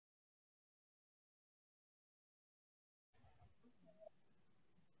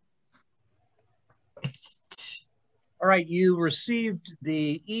All right, you received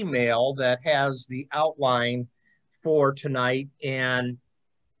the email that has the outline for tonight. And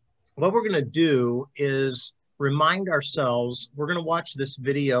what we're going to do is remind ourselves, we're going to watch this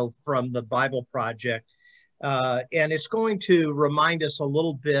video from the Bible Project, and it's going to remind us a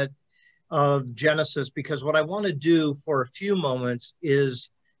little bit of Genesis, because what I want to do for a few moments is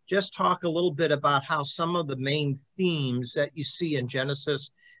just talk a little bit about how some of the main themes that you see in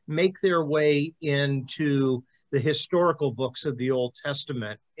Genesis make their way into the historical books of the Old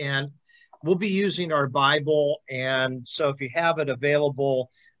Testament. And we'll be using our Bible, and so if you have it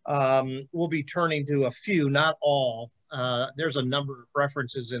available, we'll be turning to a few, not all. There's a number of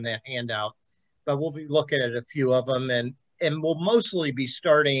references in that handout, but we'll be looking at a few of them, and we'll mostly be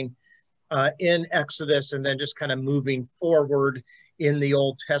starting in Exodus and then just kind of moving forward in the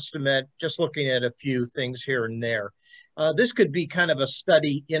Old Testament, just looking at a few things here and there. This could be kind of a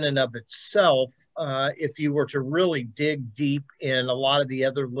study in and of itself if you were to really dig deep in a lot of the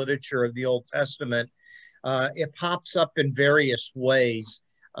other literature of the Old Testament. It pops up in various ways,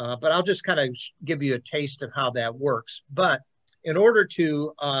 but I'll just kind of give you a taste of how that works. But in order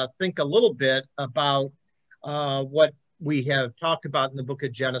to think a little bit about what we have talked about in the book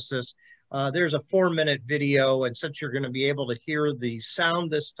of Genesis, there's a 4-minute video, and since you're going to be able to hear the sound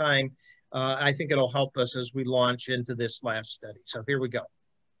this time, I think it'll help us as we launch into this last study. So here we go.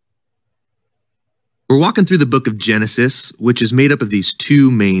 We're walking through the book of Genesis, which is made up of these two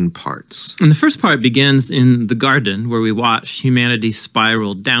main parts. And the first part begins in the garden, where we watch humanity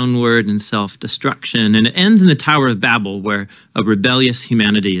spiral downward in self-destruction, and it ends in the Tower of Babel, where a rebellious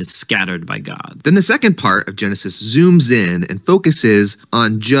humanity is scattered by God. Then the second part of Genesis zooms in and focuses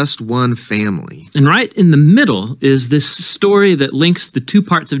on just one family. And right in the middle is this story that links the two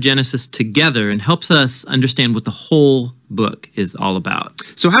parts of Genesis together and helps us understand what the whole book is all about.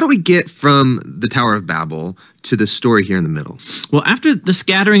 So how do we get from the Tower of Babel to the story here in the middle? Well, after the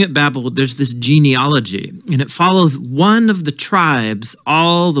scattering at Babel, there's this genealogy, and it follows one of the tribes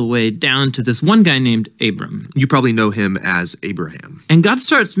all the way down to this one guy named Abram. You probably know him as Abraham. And God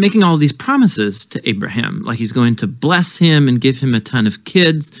starts making all these promises to Abraham, like he's going to bless him and give him a ton of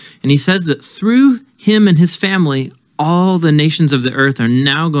kids. And he says that through him and his family, all the nations of the earth are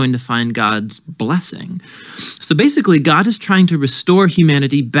now going to find God's blessing. So basically, God is trying to restore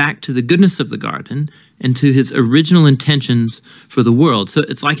humanity back to the goodness of the garden and to his original intentions for the world. So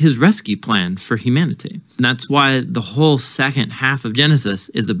it's like his rescue plan for humanity. And that's why the whole second half of Genesis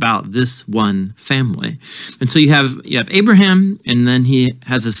is about this one family. And so you have Abraham, and then he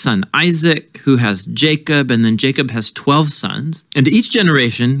has his son Isaac, who has Jacob, and then Jacob has 12 sons. And to each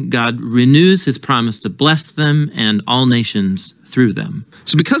generation, God renews his promise to bless them and all nations through them.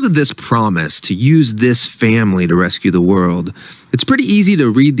 So because of this promise to use this family to rescue the world, it's pretty easy to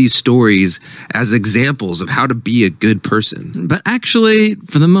read these stories as examples of how to be a good person. But actually,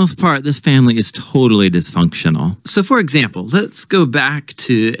 for the most part, this family is totally dysfunctional. So for example, let's go back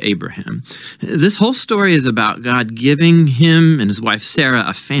to Abraham. This whole story is about God giving him and his wife Sarah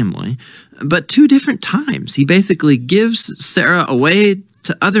a family, but 2 different times. He basically gives Sarah away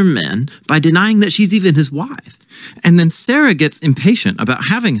to other men by denying that she's even his wife. And then Sarah gets impatient about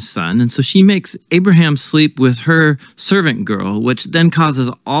having a son, and so she makes Abraham sleep with her servant girl, which then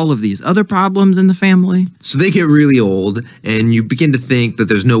causes all of these other problems in the family. So they get really old, and you begin to think that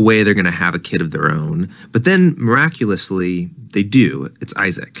there's no way they're going to have a kid of their own. But then, miraculously, they do. It's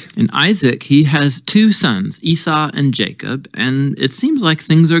Isaac. And Isaac, he has 2 sons, Esau and Jacob, and it seems like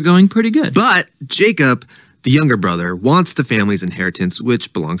things are going pretty good. But Jacob, the younger brother, wants the family's inheritance,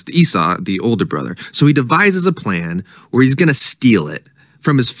 which belongs to Esau, the older brother. So he devises a plan where he's going to steal it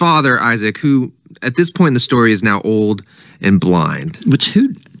from his father, Isaac, who at this point in the story is now old and blind. Which, who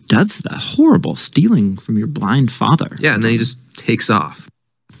does that? Horrible, stealing from your blind father. Yeah, and then he just takes off.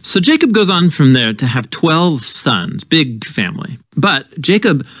 So Jacob goes on from there to have 12 sons, big family. But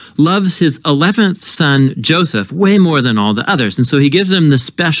Jacob loves his 11th son, Joseph, way more than all the others. And so he gives him the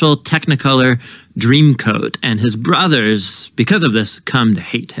special Technicolor dream coat. And his brothers, because of this, come to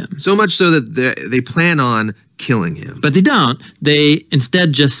hate him. So much so that they plan on killing him. But they don't. They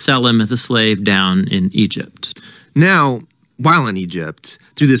instead just sell him as a slave down in Egypt. Now, while in Egypt,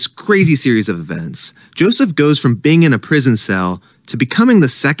 through this crazy series of events, Joseph goes from being in a prison cell to becoming the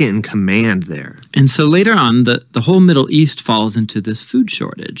second in command there. And so later on, the whole Middle East falls into this food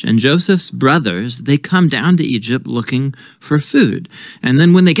shortage. And Joseph's brothers, they come down to Egypt looking for food. And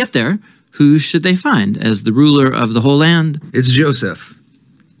then when they get there, who should they find as the ruler of the whole land? It's Joseph,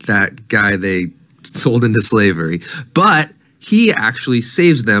 that guy they sold into slavery. But he actually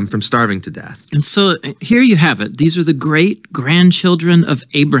saves them from starving to death. And so here you have it. These are the great-grandchildren of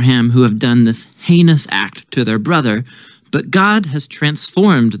Abraham who have done this heinous act to their brother, but God has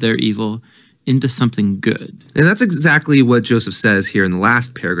transformed their evil into something good. And that's exactly what Joseph says here in the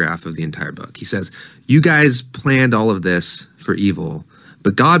last paragraph of the entire book. He says, you guys planned all of this for evil,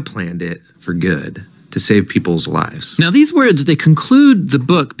 but God planned it for good, to save people's lives. Now, these words, they conclude the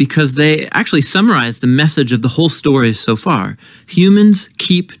book because they actually summarize the message of the whole story so far. Humans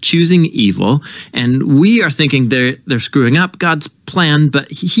keep choosing evil, and we are thinking they're screwing up God's plan, but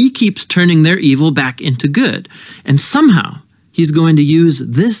he keeps turning their evil back into good. And somehow, he's going to use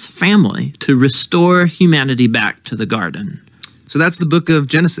this family to restore humanity back to the garden. So that's the book of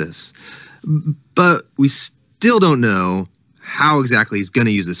Genesis. But we still don't know how exactly he's going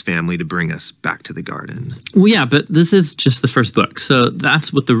to use this family to bring us back to the garden. Well, yeah, but this is just the first book. So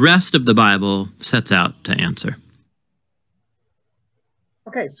that's what the rest of the Bible sets out to answer.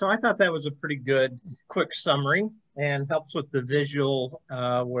 Okay, so I thought that was a pretty good, quick summary and helps with the visual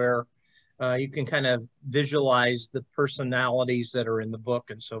where you can kind of visualize the personalities that are in the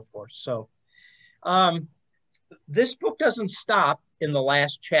book and so forth. So this book doesn't stop in the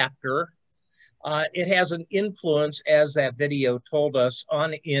last chapter. It has an influence, as that video told us,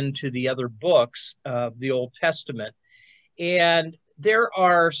 on into the other books of the Old Testament. And there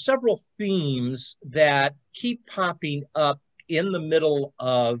are several themes that keep popping up in the middle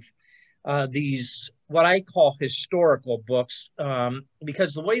of these, what I call historical books,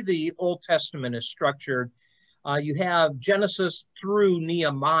 because the way the Old Testament is structured, you have Genesis through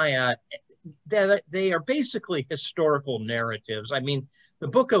Nehemiah, that they are basically historical narratives. I mean, the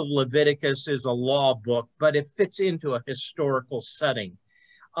book of Leviticus is a law book, but it fits into a historical setting.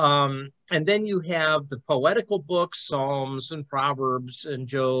 And then you have the poetical books, Psalms and Proverbs and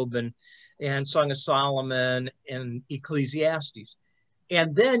Job and Song of Solomon and Ecclesiastes.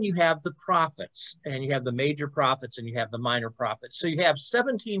 And then you have the prophets, and you have the major prophets and you have the minor prophets. So you have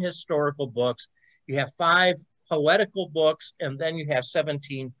 17 historical books, you have 5 poetical books, and then you have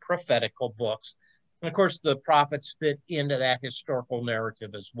 17 prophetical books. And of course, the prophets fit into that historical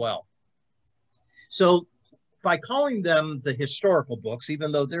narrative as well. So by calling them the historical books,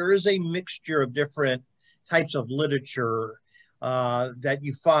 even though there is a mixture of different types of literature that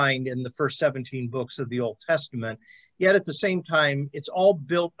you find in the first 17 books of the Old Testament, yet at the same time, it's all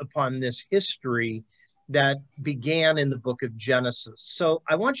built upon this history that began in the book of Genesis. So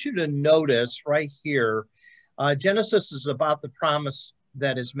I want you to notice right here, Genesis is about the promise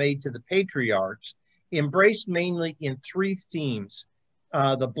that is made to the patriarchs, embraced mainly in 3 themes: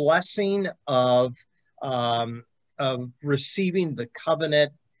 the blessing of receiving the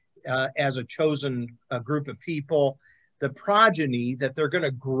covenant as a chosen group of people, the progeny, that they're going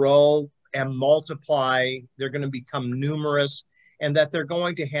to grow and multiply, they're going to become numerous, and that they're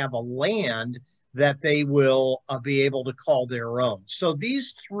going to have a land that they will be able to call their own. So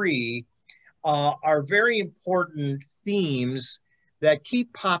these 3 are very important themes that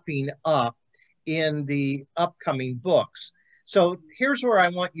keep popping up in the upcoming books. So here's where I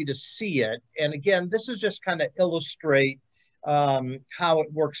want you to see it. And again, this is just kind of illustrate how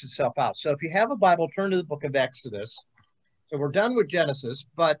it works itself out. So if you have a Bible, turn to the book of Exodus. So we're done with Genesis,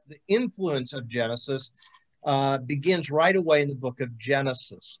 but the influence of Genesis begins right away in the book of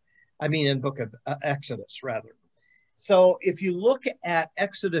Genesis. I mean, in the book of Exodus, rather. So if you look at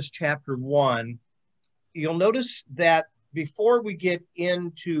Exodus chapter 1, you'll notice that before we get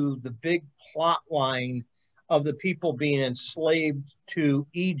into the big plot line of the people being enslaved to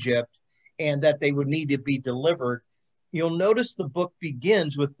Egypt and that they would need to be delivered, you'll notice the book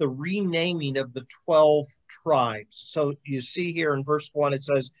begins with the renaming of the 12 tribes. So you see here in verse 1, it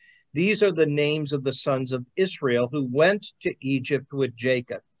says, "These are the names of the sons of Israel who went to Egypt with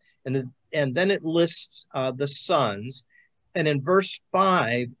Jacob." And then it lists the sons. And in verse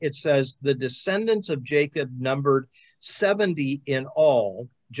 5, it says, "The descendants of Jacob numbered 70 in all.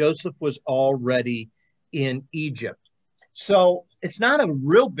 Joseph was already in Egypt." So it's not a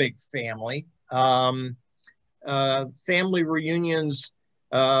real big family. Family reunions,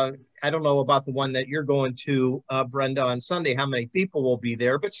 I don't know about the one that you're going to, Brenda, on Sunday, how many people will be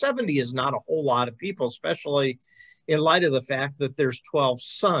there, but 70 is not a whole lot of people, especially in light of the fact that there's 12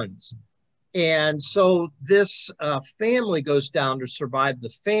 sons. And so this family goes down to survive the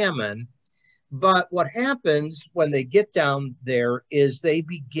famine. But what happens when they get down there is they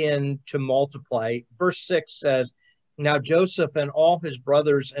begin to multiply. Verse 6 says, "Now Joseph and all his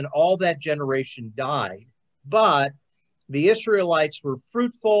brothers and all that generation died, but the Israelites were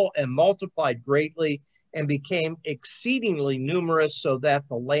fruitful and multiplied greatly and became exceedingly numerous, so that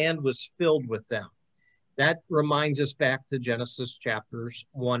the land was filled with them." That reminds us back to Genesis chapters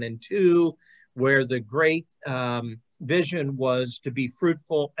 1 and 2, where the great vision was to be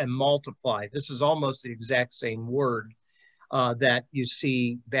fruitful and multiply. This is almost the exact same word that you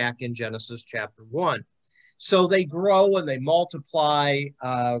see back in Genesis chapter 1. So they grow and they multiply.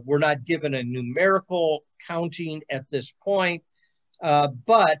 We're not given a numerical counting at this point,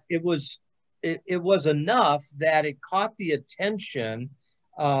 but it was enough that it caught the attention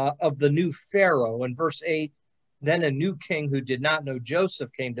of the new Pharaoh. In verse 8, then a new king who did not know Joseph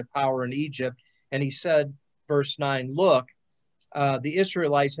came to power in Egypt, and he said, verse 9, look, the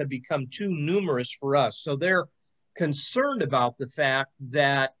Israelites have become too numerous for us. So they're concerned about the fact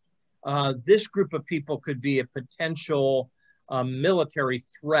that this group of people could be a potential military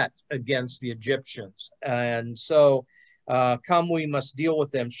threat against the Egyptians. And so come, we must deal with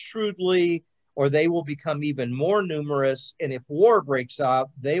them shrewdly, or they will become even more numerous. And if war breaks out,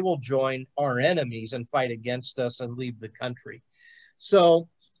 they will join our enemies and fight against us and leave the country. So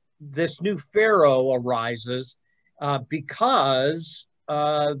this new Pharaoh arises because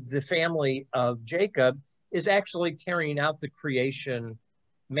the family of Jacob is actually carrying out the creation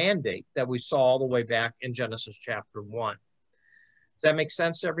mandate that we saw all the way back in Genesis chapter 1. Does that make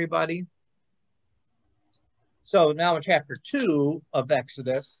sense to everybody? So now in chapter 2 of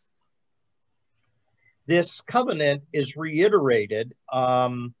Exodus, this covenant is reiterated.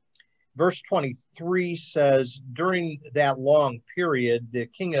 Verse 23 says, during that long period, the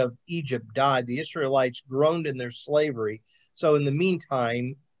king of Egypt died. The Israelites groaned in their slavery. So in the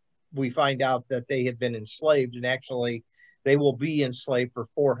meantime, we find out that they have been enslaved, and actually they will be enslaved for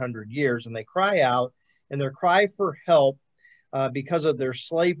 400 years. And they cry out, and their cry for help because of their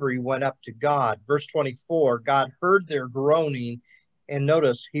slavery went up to God. Verse 24, God heard their groaning, and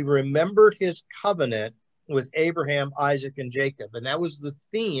notice, he remembered his covenant with Abraham, Isaac, and Jacob. And that was the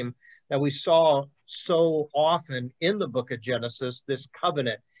theme that we saw so often in the book of Genesis, this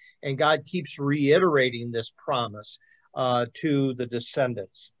covenant. And God keeps reiterating this promise to the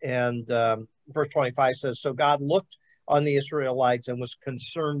descendants. And verse 25 says, so God looked on the Israelites and was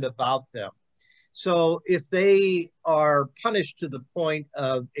concerned about them. So if they are punished to the point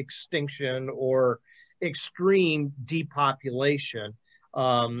of extinction or extreme depopulation,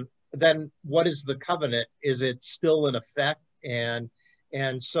 then what is the covenant? Is it still in effect? And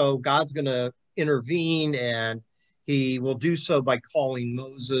so God's going to intervene, and he will do so by calling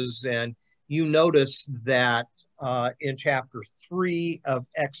Moses. And you notice that in chapter 3 of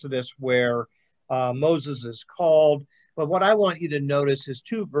Exodus where Moses is called. But what I want you to notice is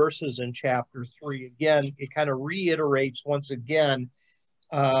 2 verses in chapter 3. Again, it kind of reiterates once again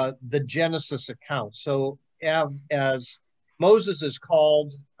the Genesis account. So as Moses is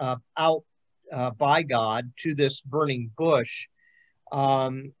called out by God to this burning bush,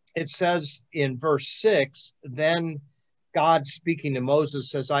 it says in verse 6, then God speaking to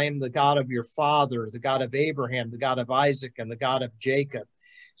Moses says, I am the God of your father, the God of Abraham, the God of Isaac, and the God of Jacob.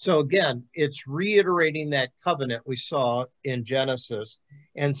 So again, it's reiterating that covenant we saw in Genesis.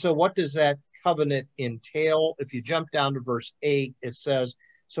 And so what does that covenant entail? If you jump down to verse 8, it says,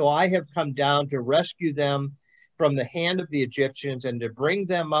 so I have come down to rescue them from the hand of the Egyptians and to bring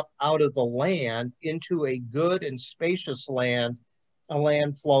them up out of the land into a good and spacious land, a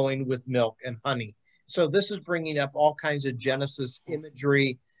land flowing with milk and honey. So this is bringing up all kinds of Genesis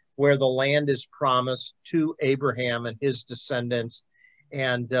imagery where the land is promised to Abraham and his descendants.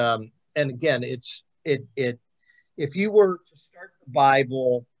 And again, if you were to start the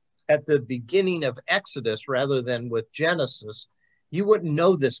Bible at the beginning of Exodus rather than with Genesis, you wouldn't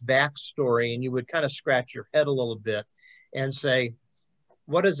know this backstory, and you would kind of scratch your head a little bit and say,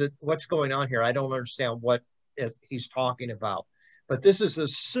 what is it? What's going on here? I don't understand what he's talking about. But this is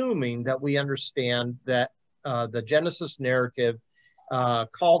assuming that we understand that the Genesis narrative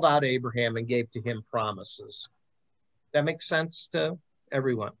called out Abraham and gave to him promises. That makes sense to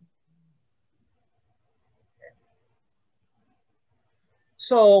everyone?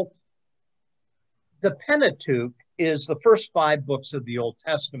 So the Pentateuch is the first 5 books of the Old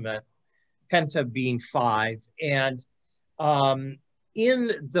Testament, Penta being 5. And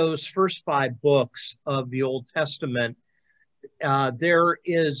in those first 5 books of the Old Testament, there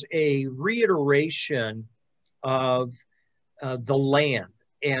is a reiteration of the land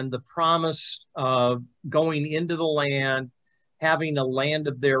and the promise of going into the land, having a land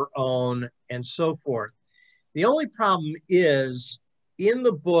of their own, and so forth. The only problem is in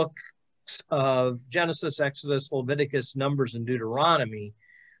the books of Genesis, Exodus, Leviticus, Numbers, and Deuteronomy,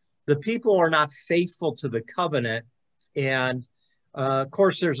 the people are not faithful to the covenant. And of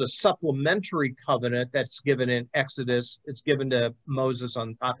course, there's a supplementary covenant that's given in Exodus. It's given to Moses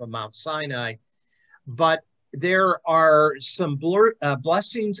on top of Mount Sinai. But there are some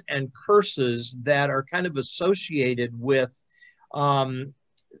blessings and curses that are kind of associated with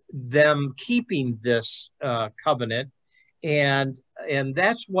them keeping this covenant. And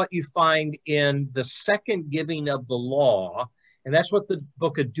that's what you find in the second giving of the law. And that's what the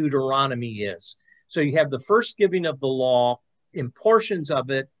book of Deuteronomy is. So you have the first giving of the law, and portions of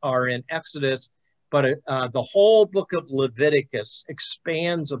it are in Exodus, but the whole book of Leviticus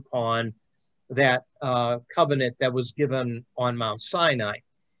expands upon that covenant that was given on Mount Sinai.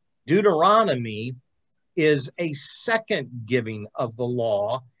 Deuteronomy is a second giving of the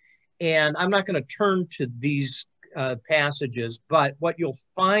law. And I'm not going to turn to these passages, but what you'll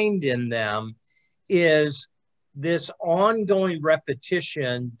find in them is this ongoing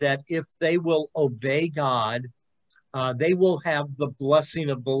repetition that if they will obey God, they will have the blessing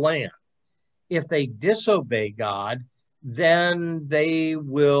of the land. If they disobey God, then they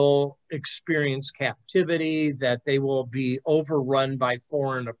will experience captivity, that they will be overrun by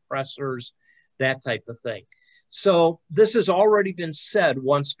foreign oppressors, that type of thing. So this has already been said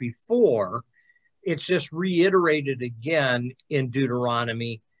once before. It's just reiterated again in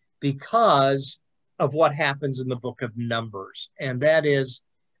Deuteronomy because of what happens in the book of Numbers. And that is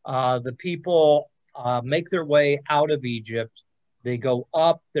the people make their way out of Egypt. They go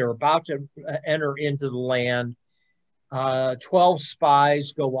up, they're about to enter into the land. 12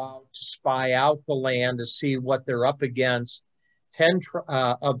 spies go out to spy out the land to see what they're up against. 10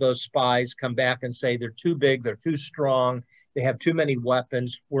 of those spies come back and say they're too big, they're too strong, they have too many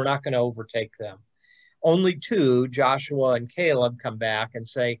weapons, we're not going to overtake them. Only 2, Joshua and Caleb, come back and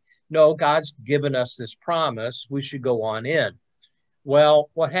say, no, God's given us this promise, we should go on in. Well,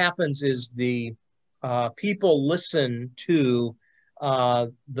 what happens is the people listen to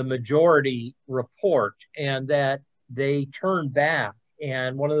the majority report, and that they turn back.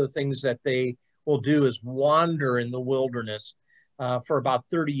 And one of the things that they will do is wander in the wilderness for about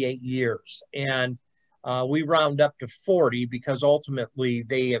 38 years. And we round up to 40 because ultimately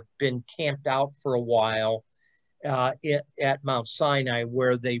they have been camped out for a while at Mount Sinai,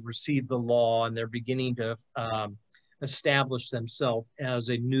 where they received the law and they're beginning to establish themselves as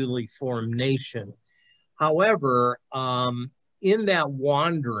a newly formed nation. However, in that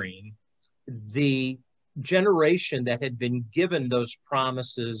wandering, the generation that had been given those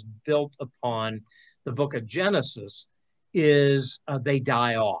promises built upon the book of Genesis is they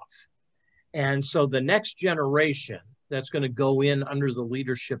die off. And so the next generation that's going to go in under the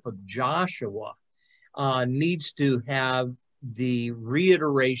leadership of Joshua needs to have the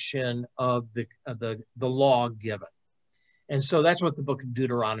reiteration of the law given. And so that's what the book of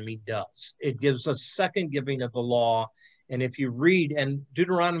Deuteronomy does. It gives a second giving of the law. And if you read, and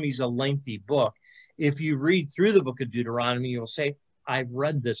Deuteronomy is a lengthy book, if you read through the book of Deuteronomy, you'll say, I've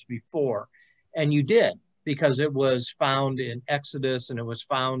read this before. And you did, because it was found in Exodus and it was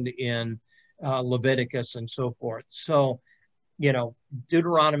found in Leviticus and so forth. So, you know,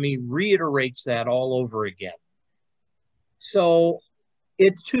 Deuteronomy reiterates that all over again. So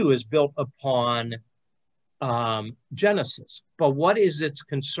it too is built upon Genesis. But what is its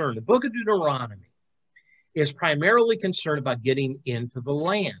concern? The book of Deuteronomy is primarily concerned about getting into the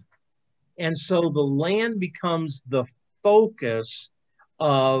land. And so the land becomes the focus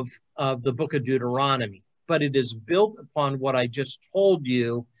of the book of Deuteronomy. But it is built upon what I just told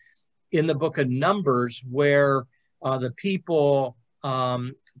you in the book of Numbers, where the people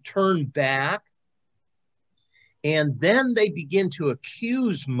turn back, and then they begin to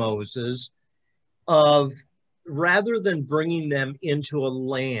accuse Moses of, rather than bringing them into a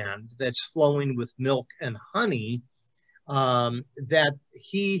land that's flowing with milk and honey, that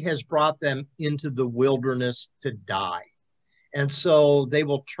he has brought them into the wilderness to die. And so they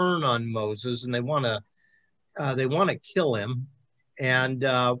will turn on Moses, and they want to kill him. And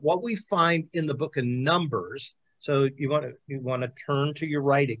what we find in the book of Numbers, so you want to turn to your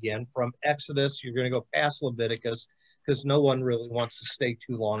right again from Exodus. You're going to go past Leviticus, because no one really wants to stay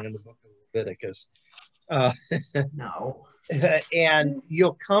too long in the book of Leviticus. No. And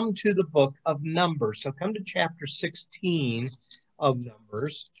you'll come to the book of Numbers. So come to chapter 16 of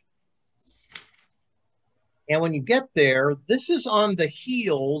Numbers. And when you get there, this is on the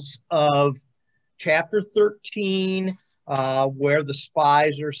heels of chapter 13, where the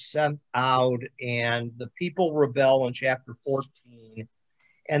spies are sent out and the people rebel in chapter 14.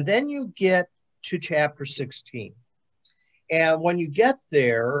 And then you get to chapter 16. And when you get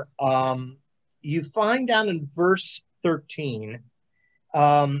there, you find down in verse 13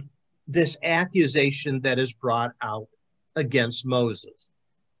 this accusation that is brought out against Moses.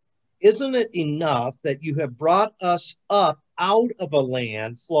 Isn't it enough that you have brought us up out of a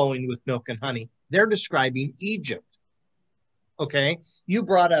land flowing with milk and honey? They're describing Egypt. Okay, you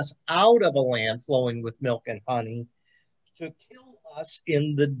brought us out of a land flowing with milk and honey to kill us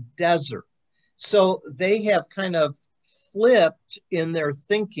in the desert. So they have kind of flipped in their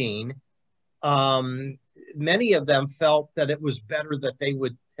thinking. Many of them felt that it was better that they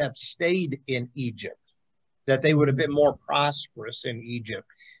would have stayed in Egypt, that they would have been more prosperous in Egypt,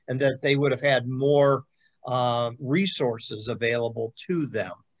 and that they would have had more resources available to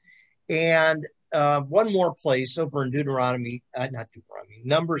them. And one more place over in Deuteronomy, not Deuteronomy,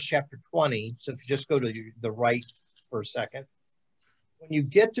 Numbers chapter 20. So if you just go to the right for a second, when you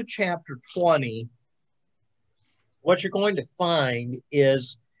get to chapter 20, what you're going to find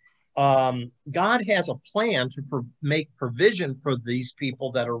is God has a plan to make provision for these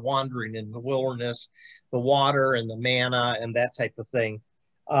people that are wandering in the wilderness, the water and the manna and that type of thing.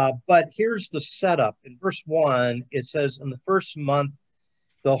 But here's the setup. In verse 1, it says, in the first month,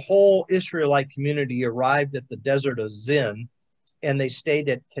 the whole Israelite community arrived at the desert of Zin, and they stayed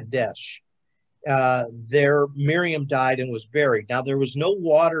at Kadesh. There, Miriam died and was buried. Now, there was no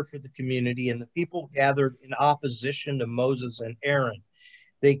water for the community, and the people gathered in opposition to Moses and Aaron.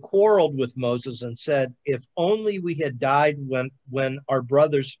 They quarreled with Moses and said, if only we had died when our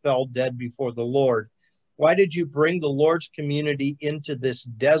brothers fell dead before the Lord. Why did you bring the Lord's community into this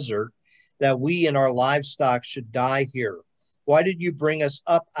desert that we and our livestock should die here? Why did you bring us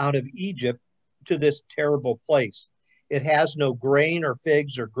up out of Egypt to this terrible place? It has no grain or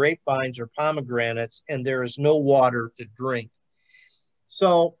figs or grapevines or pomegranates, and there is no water to drink.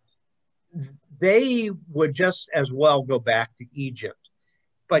 So they would just as well go back to Egypt.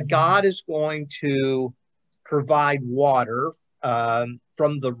 But God is going to provide water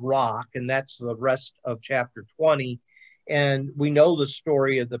from the rock, and that's the rest of chapter 20. And we know the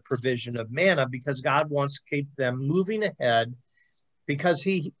story of the provision of manna because God wants to keep them moving ahead because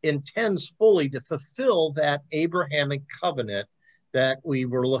he intends fully to fulfill that Abrahamic covenant that we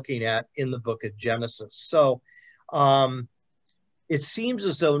were looking at in the book of Genesis. So it seems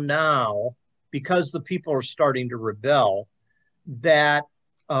as though now, because the people are starting to rebel, that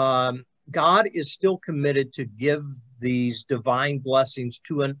God is still committed to give these divine blessings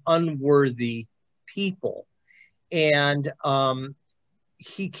to an unworthy people. And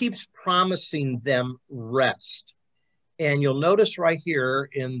he keeps promising them rest. And you'll notice right here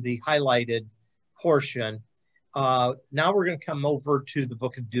in the highlighted portion, now we're going to come over to the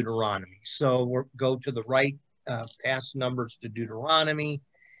book of Deuteronomy. So we'll go to the right, past Numbers to Deuteronomy.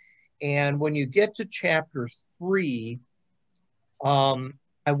 And when you get to chapter 3,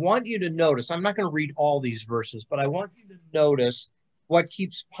 I want you to notice, I'm not going to read all these verses, but I want you to notice what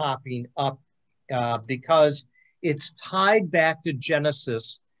keeps popping up because it's tied back to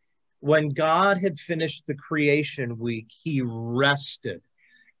Genesis. When God had finished the creation week, he rested.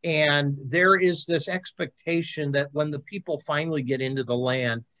 And there is this expectation that when the people finally get into the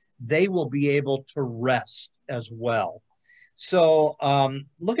land, they will be able to rest as well. So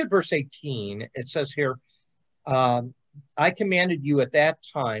look at verse 18. It says here, I commanded you at that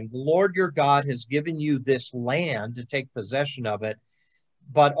time, the Lord your God has given you this land to take possession of it,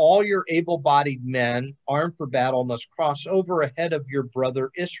 but all your able-bodied men armed for battle must cross over ahead of your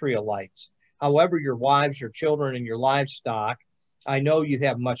brother Israelites. However, your wives, your children, and your livestock, I know you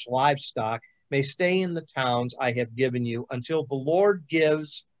have much livestock, may stay in the towns I have given you until the Lord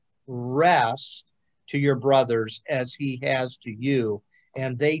gives rest to your brothers as he has to you.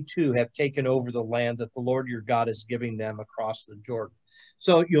 And they too have taken over the land that the Lord your God is giving them across the Jordan.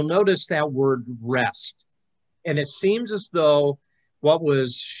 So you'll notice that word rest. And it seems as though what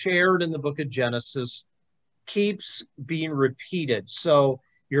was shared in the book of Genesis keeps being repeated. So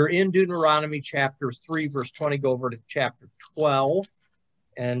you're in Deuteronomy chapter 3, verse 20, go over to chapter 12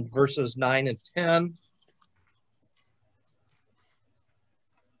 and verses 9 and 10.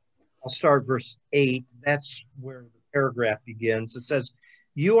 I'll start verse 8. That's where the paragraph begins. It says,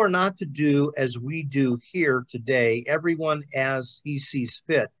 you are not to do as we do here today, everyone as he sees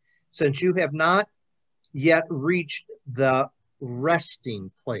fit, since you have not yet reached the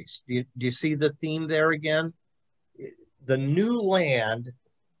resting place. Do you see the theme there again? The new land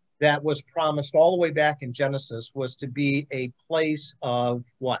that was promised all the way back in Genesis was to be a place of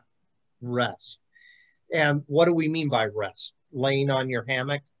what? Rest. And what do we mean by rest? Laying on your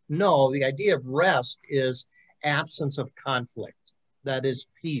hammock? No, the idea of rest is absence of conflict. That is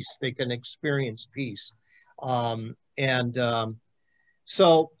peace. They can experience peace. So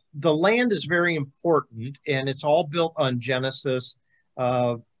the land is very important, and it's all built on Genesis.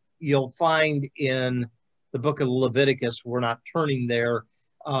 You'll find in the book of Leviticus, we're not turning there,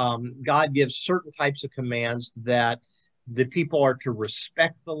 God gives certain types of commands that the people are to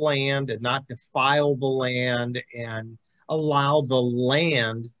respect the land and not defile the land and allow the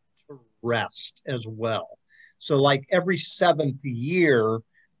land to rest as well. So like every 7th year,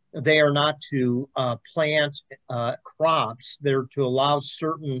 they are not to plant crops. They're to allow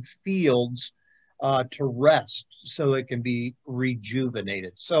certain fields to rest so it can be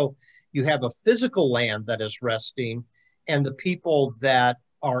rejuvenated. So you have a physical land that is resting, and the people that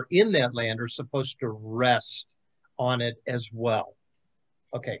are in that land are supposed to rest on it as well.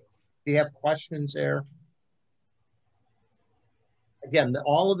 Okay, do you have questions there? Again,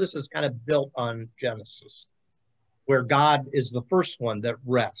 all of this is kind of built on Genesis, where God is the first one that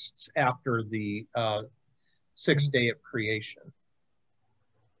rests after the 6th day of creation.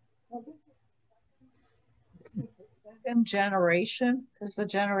 Well, this is the second generation, because the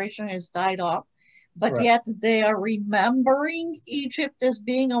generation has died off, but Correct. Yet they are remembering Egypt as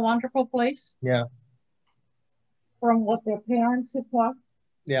being a wonderful place. Yeah. From what their parents had taught.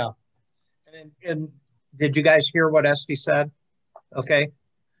 Yeah. And did you guys hear what Esty said? Okay.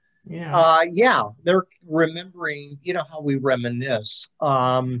 Yeah. Yeah, they're remembering, you know, how we reminisce.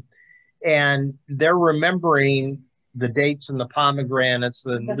 And they're remembering the dates and the pomegranates,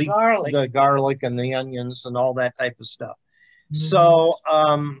 the garlic and the onions and all that type of stuff. Mm-hmm. So,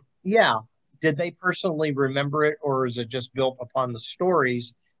 yeah, did they personally remember it, or is it just built upon the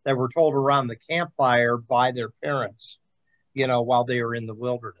stories that were told around the campfire by their parents, you know, while they were in the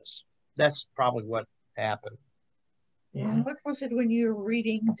wilderness? That's probably what happened. Yeah. What was it when you were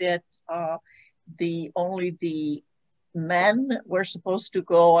reading that only the men were supposed to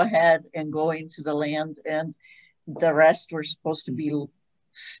go ahead and go into the land, and the rest were supposed to be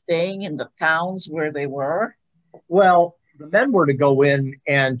staying in the towns where they were? Well, the men were to go in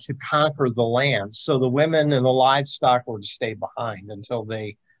and to conquer the land. So the women and the livestock were to stay behind until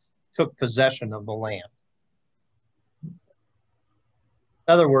they took possession of the land. In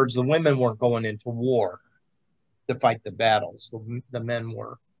other words, the women weren't going into war to fight the battles. The men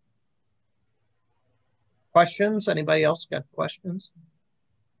were. Questions? Anybody else got questions?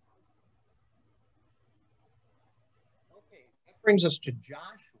 Okay, that brings us to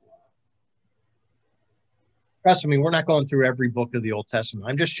Joshua. Trust me, we're not going through every book of the Old Testament.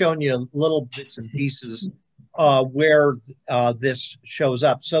 I'm just showing you little bits and pieces where this shows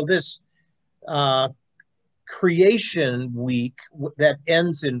up. So this creation week that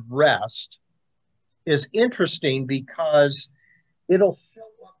ends in rest is interesting because it'll show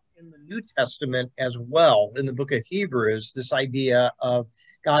up in the New Testament as well. In the book of Hebrews, this idea of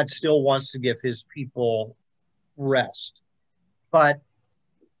God still wants to give his people rest. But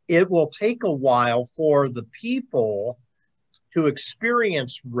it will take a while for the people to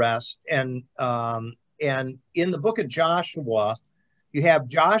experience rest. And in the book of Joshua, you have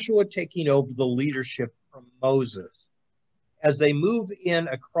Joshua taking over the leadership from Moses. As they move in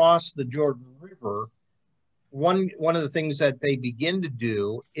across the Jordan River, one of the things that they begin to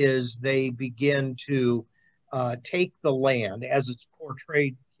do is they begin to take the land as it's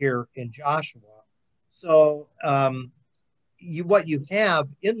portrayed here in Joshua. So what you have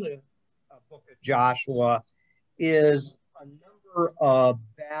in the book of Joshua is a number of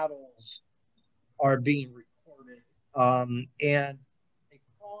battles are being recorded, and they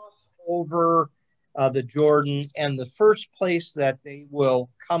cross over the Jordan, and the first place that they will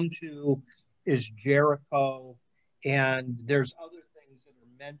come to is Jericho, and there's other things that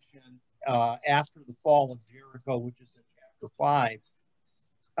are mentioned after the fall of Jericho, which is in chapter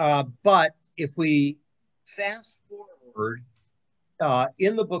 5. But if we fast forward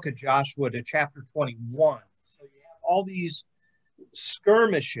in the book of Joshua to chapter 21, so you have all these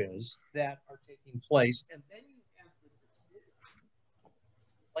skirmishes that are taking place, and then you have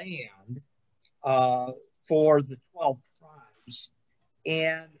the land for the 12 tribes.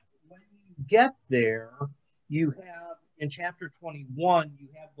 And when you get there, you have in chapter 21, you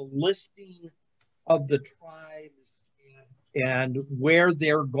have the listing of the tribes and where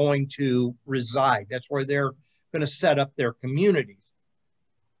they're going to reside. That's where they're going to set up their communities.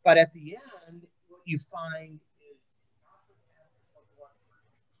 But at the end, what you find is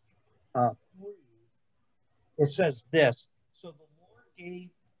it says this. So the Lord gave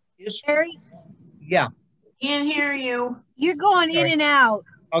Israel. Harry? Yeah. Can't hear you. You're going in and out.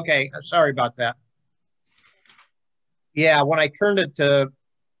 Okay, sorry about that. Yeah, when I turned it to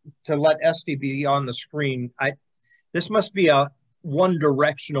let Esty be on the screen, this must be a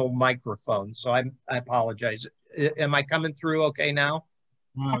one-directional microphone, so I apologize. Am I coming through okay now?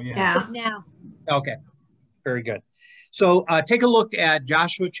 Oh, yeah. Now. Okay, very good. So take a look at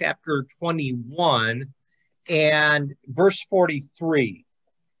Joshua chapter 21 and verse 43.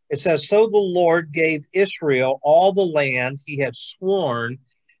 It says, so the Lord gave Israel all the land he had sworn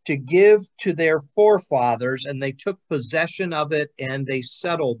to give to their forefathers, and they took possession of it, and they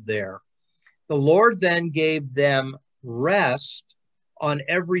settled there. The Lord then gave them rest on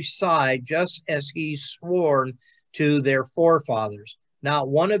every side, just as he swore to their forefathers. Not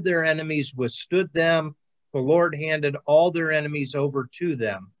one of their enemies withstood them. The Lord handed all their enemies over to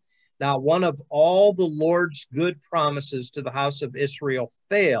them. Not one of all the Lord's good promises to the house of Israel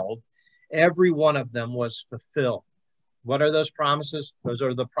failed. Every one of them was fulfilled. What are those promises? Those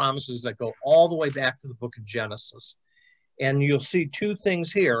are the promises that go all the way back to the book of Genesis. And you'll see two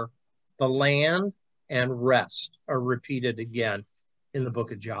things here. The land and rest are repeated again in the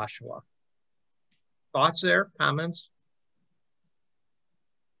book of Joshua. Thoughts there? Comments?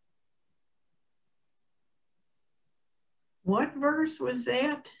 What verse was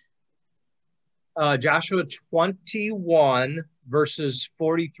that? Joshua 21, verses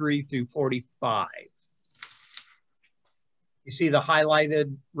 43 through 45. You see the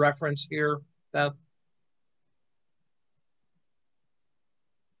highlighted reference here, Beth?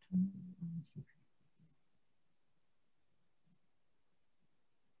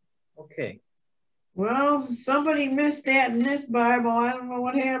 Okay. Well, somebody missed that in this Bible. I don't know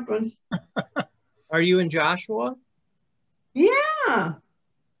what happened. Are you in Joshua? Yeah.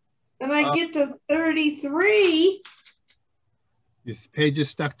 And I get to 33. This page is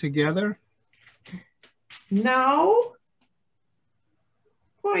stuck together? No.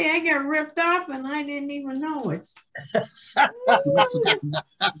 Boy, I got ripped off and I didn't even know it. That's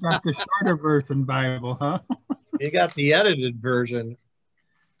the shorter version Bible, huh? You got the edited version.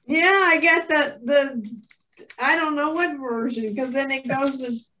 Yeah, I got the I don't know what version, because then it goes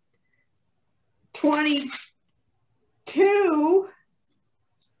to 22.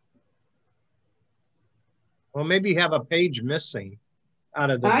 Well, maybe you have a page missing out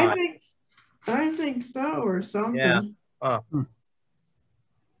of the Bible. I think so, or something. Yeah.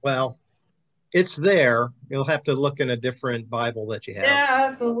 Well, it's there. You'll have to look in a different Bible that you have. Yeah, I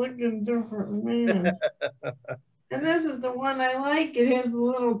have to look in different, man. And this is the one I like. It has the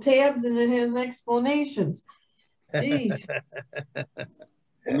little tabs and it has explanations. Jeez.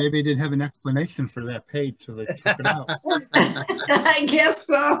 Maybe they didn't have an explanation for that page, so they took it out. I guess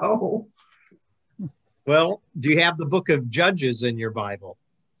so. Well, do you have the book of Judges in your Bible?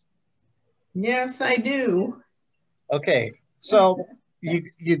 Yes, I do. Okay, so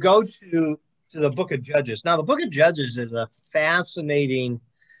you go to the book of Judges. Now, the book of Judges is a fascinating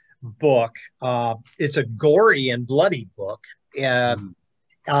book. It's a gory and bloody book. When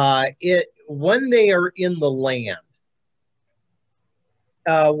they are in the land,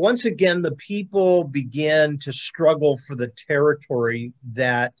 once again, the people begin to struggle for the territory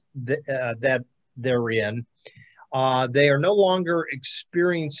that they're in. They are no longer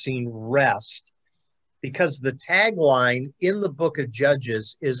experiencing rest, because the tagline in the book of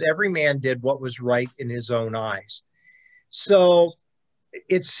Judges is every man did what was right in his own eyes. So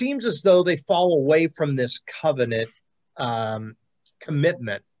it seems as though they fall away from this covenant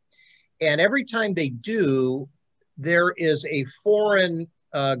commitment. And every time they do, there is a foreign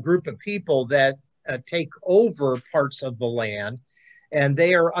group of people that take over parts of the land, and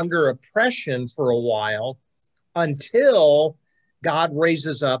they are under oppression for a while until God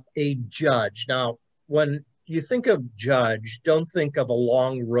raises up a judge. Now, when you think of judge, don't think of a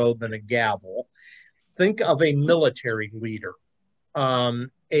long robe and a gavel. Think of a military leader.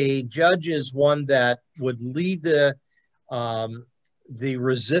 A judge is one that would lead the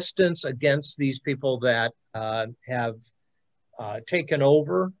resistance against these people that have taken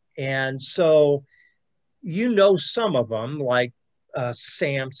over. And so, you know, some of them, like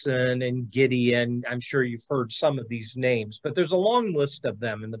Samson and Gideon. I'm sure you've heard some of these names, but there's a long list of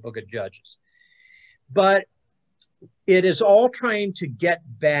them in the book of Judges. But it is all trying to get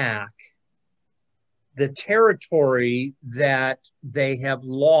back the territory that they have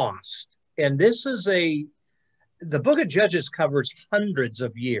lost. And this is the book of Judges covers hundreds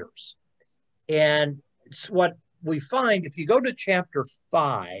of years. And it's what we find if you go to chapter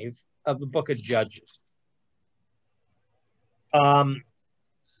 5 of the book of Judges.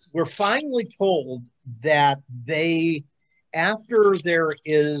 We're finally told that after there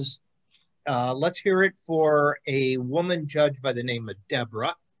is, let's hear it for a woman judge by the name of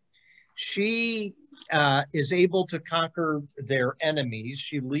Deborah. She is able to conquer their enemies.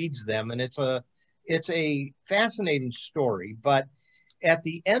 She leads them, and it's a fascinating story. But at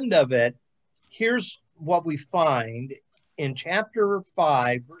the end of it, here's what we find in chapter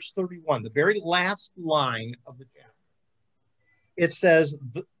 5, verse 31, the very last line of the chapter. It says,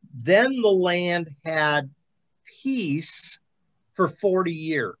 then the land had peace for 40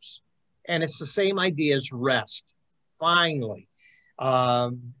 years. And it's the same idea as rest. Finally,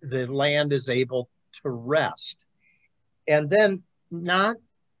 the land is able to rest. And then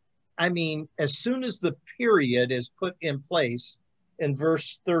as soon as the period is put in place in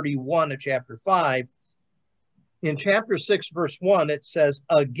verse 31 of chapter 5, in chapter 6, verse 1, it says,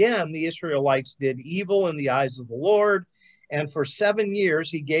 again, the Israelites did evil in the eyes of the Lord, and for 7 years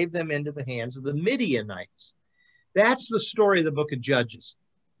he gave them into the hands of the Midianites. That's the story of the book of Judges.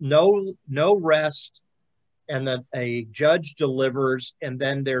 No rest, and then a judge delivers, and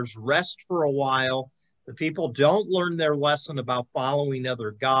then there's rest for a while. The people don't learn their lesson about following other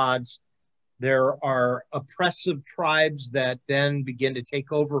gods. There are oppressive tribes that then begin to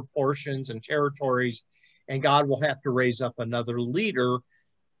take over portions and territories, and God will have to raise up another leader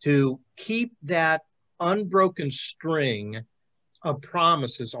to keep that unbroken string of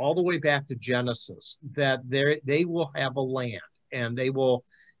promises all the way back to Genesis, that they will have a land and they will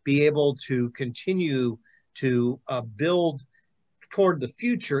be able to continue to build toward the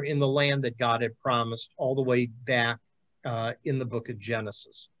future in the land that God had promised all the way back in the book of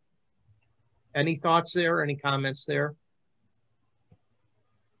Genesis. Any thoughts there? Any comments there?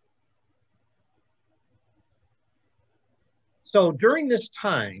 So during this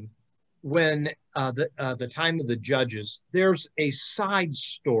time, when the time of the judges, there's a side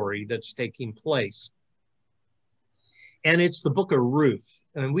story that's taking place. And it's the book of Ruth.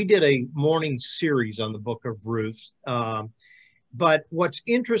 And we did a morning series on the book of Ruth. But what's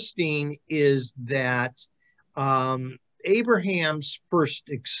interesting is that Abraham's first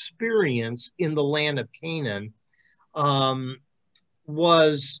experience in the land of Canaan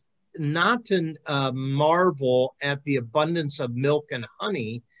was not to marvel at the abundance of milk and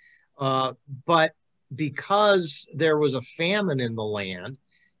honey, but because there was a famine in the land,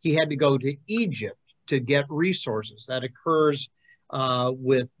 he had to go to Egypt to get resources. That occurs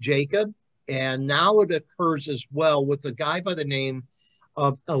with Jacob, and now it occurs as well with a guy by the name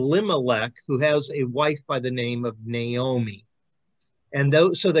of Elimelech, who has a wife by the name of Naomi. And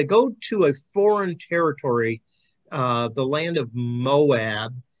so they go to a foreign territory, the land of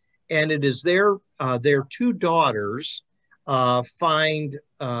Moab, and it is their two daughters find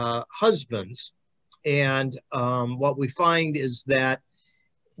husbands. And what we find is that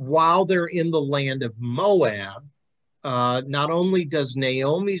while they're in the land of Moab, not only does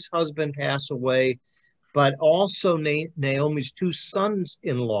Naomi's husband pass away, but also Naomi's two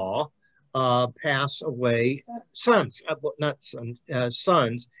sons-in-law pass away. Sons.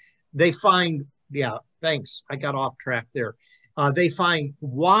 They find, thanks, I got off track there. They find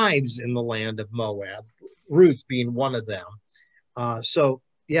wives in the land of Moab, Ruth being one of them.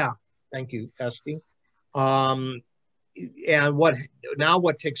 Thank you, Esty. And what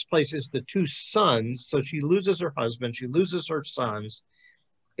takes place is the two sons. So she loses her husband, she loses her sons,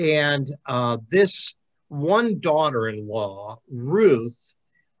 and this one daughter-in-law, Ruth,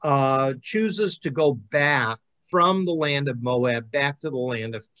 chooses to go back from the land of Moab back to the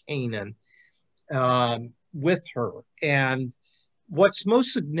land of Canaan with her. And what's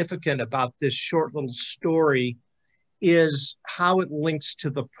most significant about this short little story is how it links to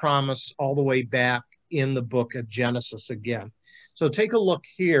the promise all the way back in the book of Genesis again. So take a look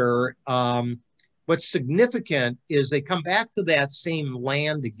here. What's significant is they come back to that same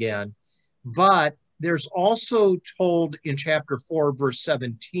land again, but there's also told in chapter 4, verse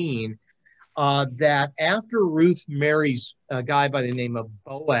 17, that after Ruth marries a guy by the name of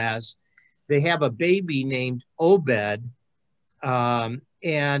Boaz, they have a baby named Obed,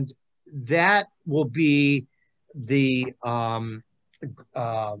 and that will be the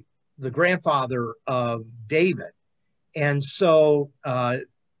grandfather of David. And so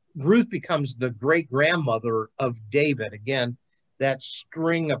Ruth becomes the great-grandmother of David. Again, that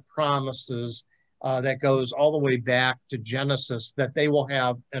string of promises that goes all the way back to Genesis, that they will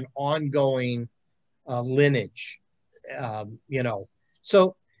have an ongoing lineage,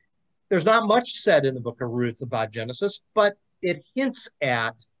 So there's not much said in the book of Ruth about Genesis, but it hints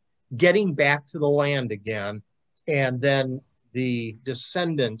at getting back to the land again, and then the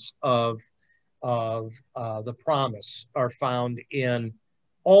descendants of the promise are found in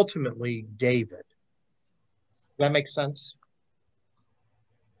ultimately David. Does that make sense?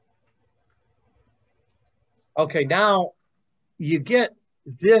 Okay, now you get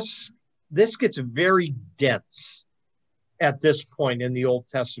this gets very dense at this point in the Old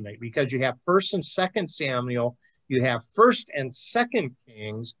Testament, because you have 1st and 2nd Samuel, you have 1st and 2nd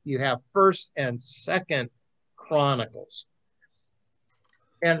Kings, you have 1st and 2nd Chronicles.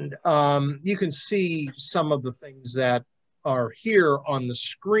 And you can see some of the things that are here on the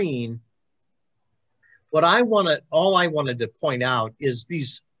screen. all I wanted to point out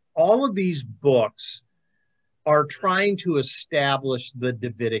is all of these books are trying to establish the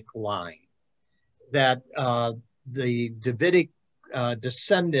Davidic line, that the Davidic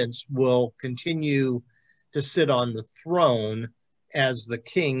descendants will continue to sit on the throne as the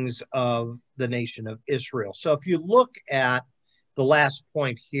kings of the nation of Israel. So if you look at the last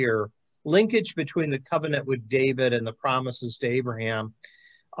point here, linkage between the covenant with David and the promises to Abraham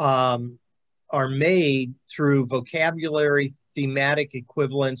are made through vocabulary, thematic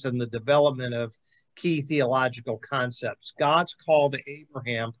equivalence, and the development of key theological concepts. God's call to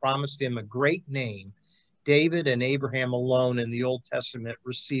Abraham promised him a great name. David and Abraham alone in the Old Testament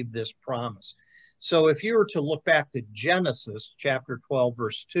received this promise. So if you were to look back to Genesis chapter 12,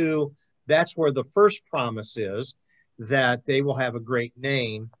 verse 2, that's where the first promise is, that they will have a great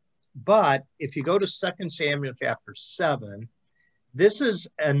name. But if you go to 2 Samuel chapter 7, this is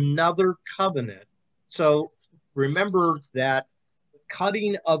another covenant. So remember that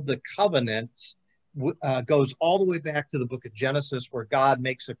cutting of the covenants goes all the way back to the book of Genesis, where God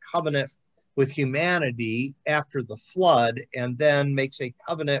makes a covenant with humanity after the flood, and then makes a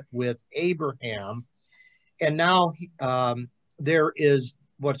covenant with Abraham. And now there is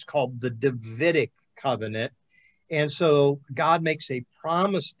what's called the Davidic covenant. And so God makes a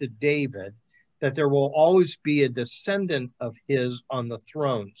promise to David that there will always be a descendant of his on the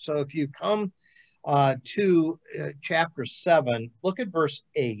throne. So if you come to chapter 7, look at verse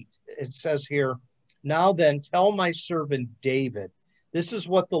 8. It says here, "Now then, tell my servant David, this is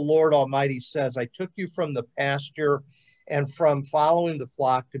what the Lord Almighty says. I took you from the pasture and from following the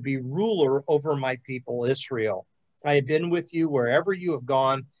flock to be ruler over my people Israel. I have been with you wherever you have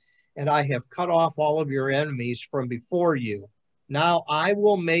gone, and I have cut off all of your enemies from before you. Now I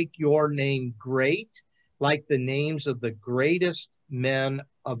will make your name great, like the names of the greatest men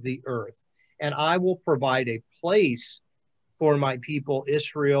of the earth. And I will provide a place for my people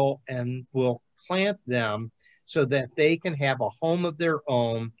Israel, and will plant them so that they can have a home of their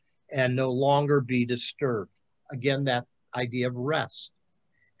own and no longer be disturbed." Again, that idea of rest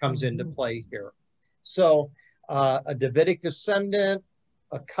comes into play here. So a Davidic descendant,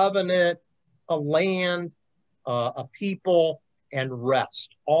 a covenant, a land, a people, and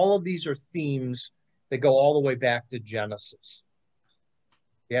rest. All of these are themes that go all the way back to Genesis.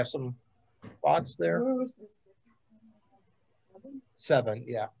 You have some thoughts there? Where was this? 7,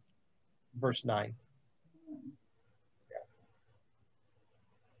 yeah. Verse 9. Yeah.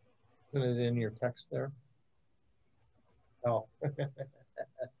 Isn't it in your text there? Oh.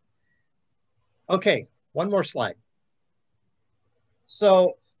 Okay, one more slide.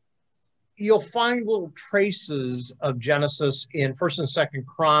 So you'll find little traces of Genesis in 1st and 2nd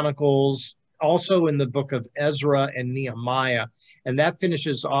Chronicles, also in the book of Ezra and Nehemiah, and that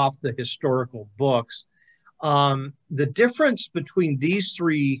finishes off the historical books. The difference between these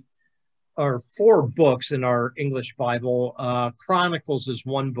 3 or 4 books in our English Bible, Chronicles is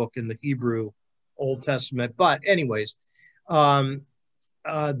 1 book in the Hebrew Old Testament, but anyways,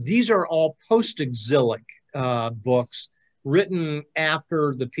 these are all post-exilic books written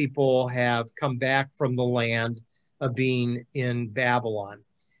after the people have come back from the land of being in Babylon.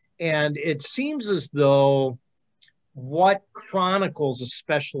 And it seems as though what Chronicles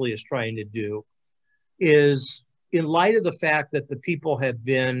especially is trying to do is, in light of the fact that the people have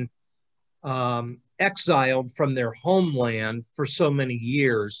been exiled from their homeland for so many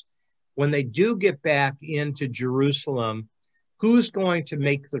years, when they do get back into Jerusalem, who's going to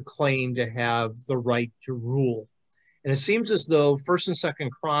make the claim to have the right to rule? And it seems as though 1st and 2nd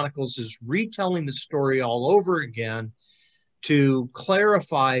Chronicles is retelling the story all over again to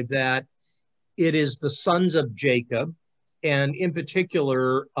clarify that it is the sons of Jacob, and in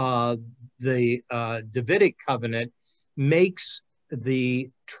particular, the Davidic covenant makes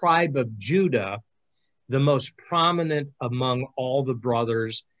the tribe of Judah the most prominent among all the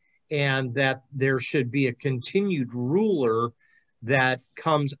brothers, and that there should be a continued ruler that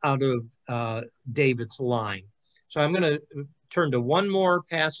comes out of David's line. So I'm going to turn to one more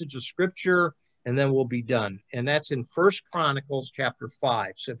passage of scripture, and then we'll be done. And that's in 1st Chronicles chapter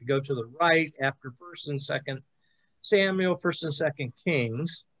 5. So if you go to the right after 1st and 2nd Samuel, 1st and 2nd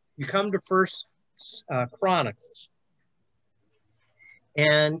Kings, you come to 1st Chronicles.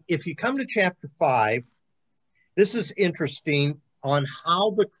 And if you come to chapter 5, this is interesting on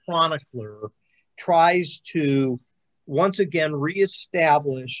how the chronicler tries to once again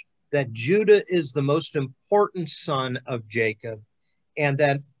reestablish that Judah is the most important son of Jacob, and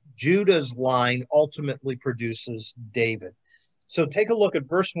that Judah's line ultimately produces David. So take a look at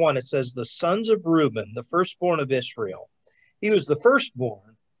verse 1. It says, "The sons of Reuben, the firstborn of Israel." He was the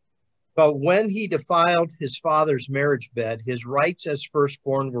firstborn, But when he defiled his father's marriage bed, his rights as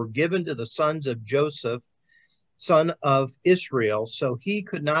firstborn were given to the sons of Joseph, son of Israel, so he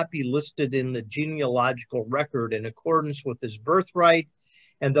could not be listed in the genealogical record in accordance with his birthright.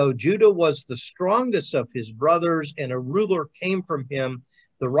 And though Judah was the strongest of his brothers and a ruler came from him,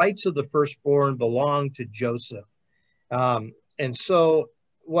 the rights of the firstborn belonged to Joseph. And so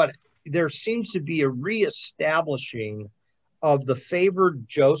there seems to be a reestablishing of the favored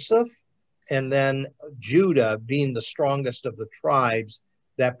Joseph, and then Judah being the strongest of the tribes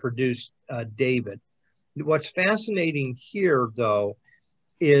that produced David. What's fascinating here, though,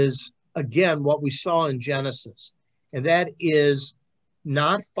 is, again, what we saw in Genesis, and that is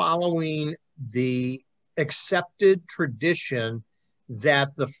not following the accepted tradition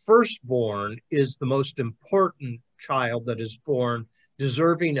that the firstborn is the most important child that is born,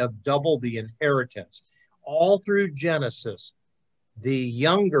 deserving of double the inheritance. All through Genesis, the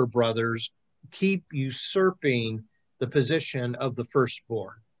younger brothers keep usurping the position of the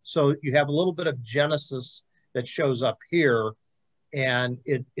firstborn. So you have a little bit of Genesis that shows up here, and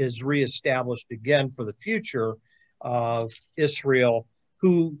it is reestablished again for the future of Israel,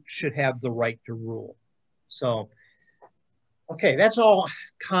 who should have the right to rule. So, okay, that's all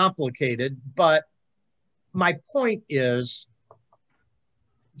complicated, but my point is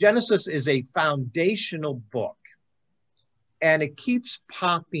Genesis is a foundational book, and it keeps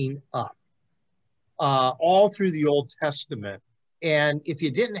popping up all through the Old Testament. And if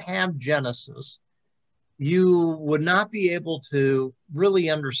you didn't have Genesis, you would not be able to really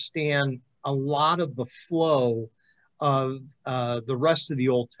understand a lot of the flow of the rest of the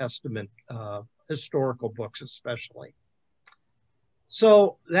Old Testament historical books, especially.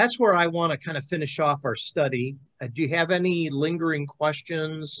 So that's where I want to kind of finish off our study. Do you have any lingering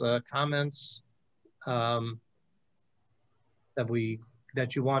questions, comments that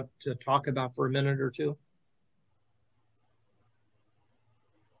you want to talk about for a minute or two?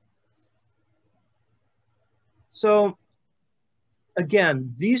 So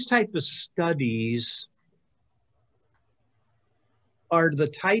again, these type of studies are the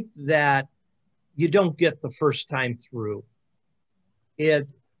type that you don't get the first time through.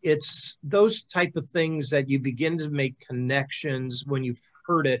 It's those type of things that you begin to make connections when you've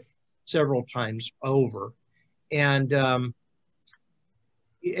heard it several times over. And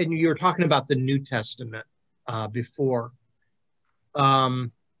you're talking about the New Testament before.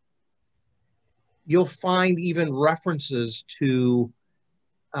 You'll find even references to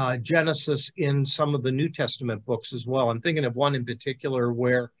Genesis in some of the New Testament books as well. I'm thinking of one in particular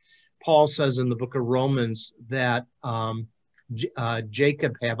where Paul says in the book of Romans that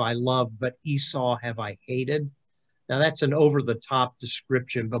Jacob have I loved, but Esau have I hated. Now that's an over-the-top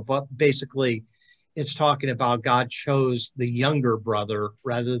description, but basically it's talking about God chose the younger brother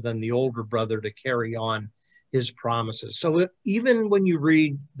rather than the older brother to carry on his promises. So even when you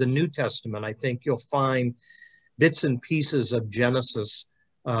read the New Testament, I think you'll find bits and pieces of Genesis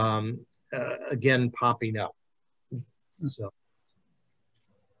again popping up. So,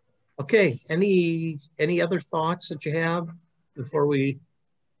 okay, any other thoughts that you have before we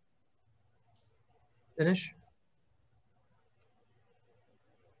finish?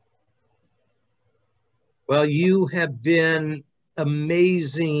 Well, you have been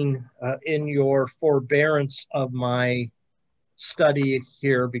amazing in your forbearance of my study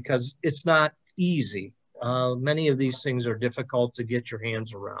here, because it's not easy. Many of these things are difficult to get your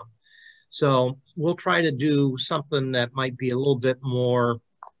hands around. So we'll try to do something that might be a little bit more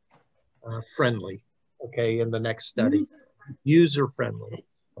friendly, okay, in the next study. User friendly.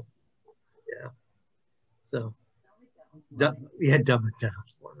 Yeah. So, dumb it down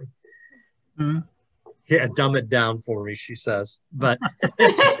for me. Mm-hmm. Yeah, dumb it down for me, she says. But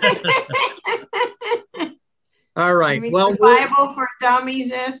all right. Well, Bible for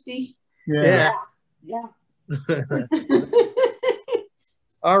dummies, Esty. Yeah.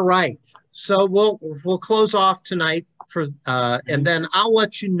 All right. So we'll close off tonight for and then I'll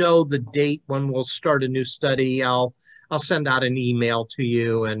let you know the date when we'll start a new study. I'll send out an email to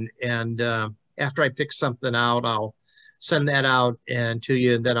you, and after I pick something out, I'll send that out and to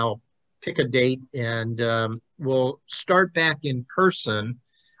you, and then I'll pick a date, and we'll start back in person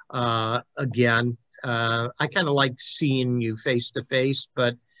again. I kind of like seeing you face to face,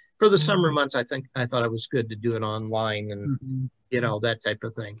 but for the summer months, I thought it was good to do it online and that type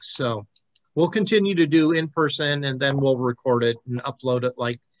of thing. So we'll continue to do in person, and then we'll record it and upload it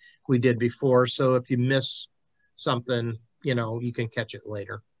like we did before. So if you miss something, you can catch it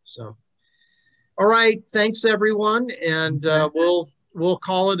later. So, all right, thanks everyone, and we'll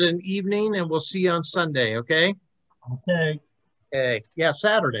call it an evening, and we'll see you on Sunday. Okay. Okay. Okay. Yeah,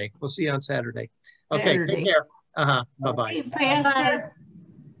 Saturday. We'll see you on Saturday. Okay, Saturday. take care. Bye-bye. Hey, Pastor.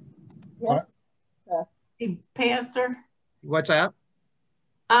 What? Hey, Pastor. What's that?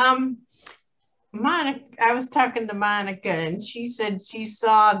 Monica, I was talking to Monica and she said she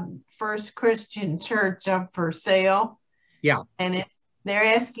saw First Christian Church up for sale. Yeah. And they're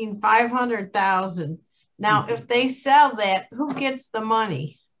asking 500,000. Now, if they sell that, who gets the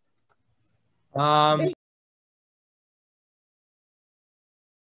money?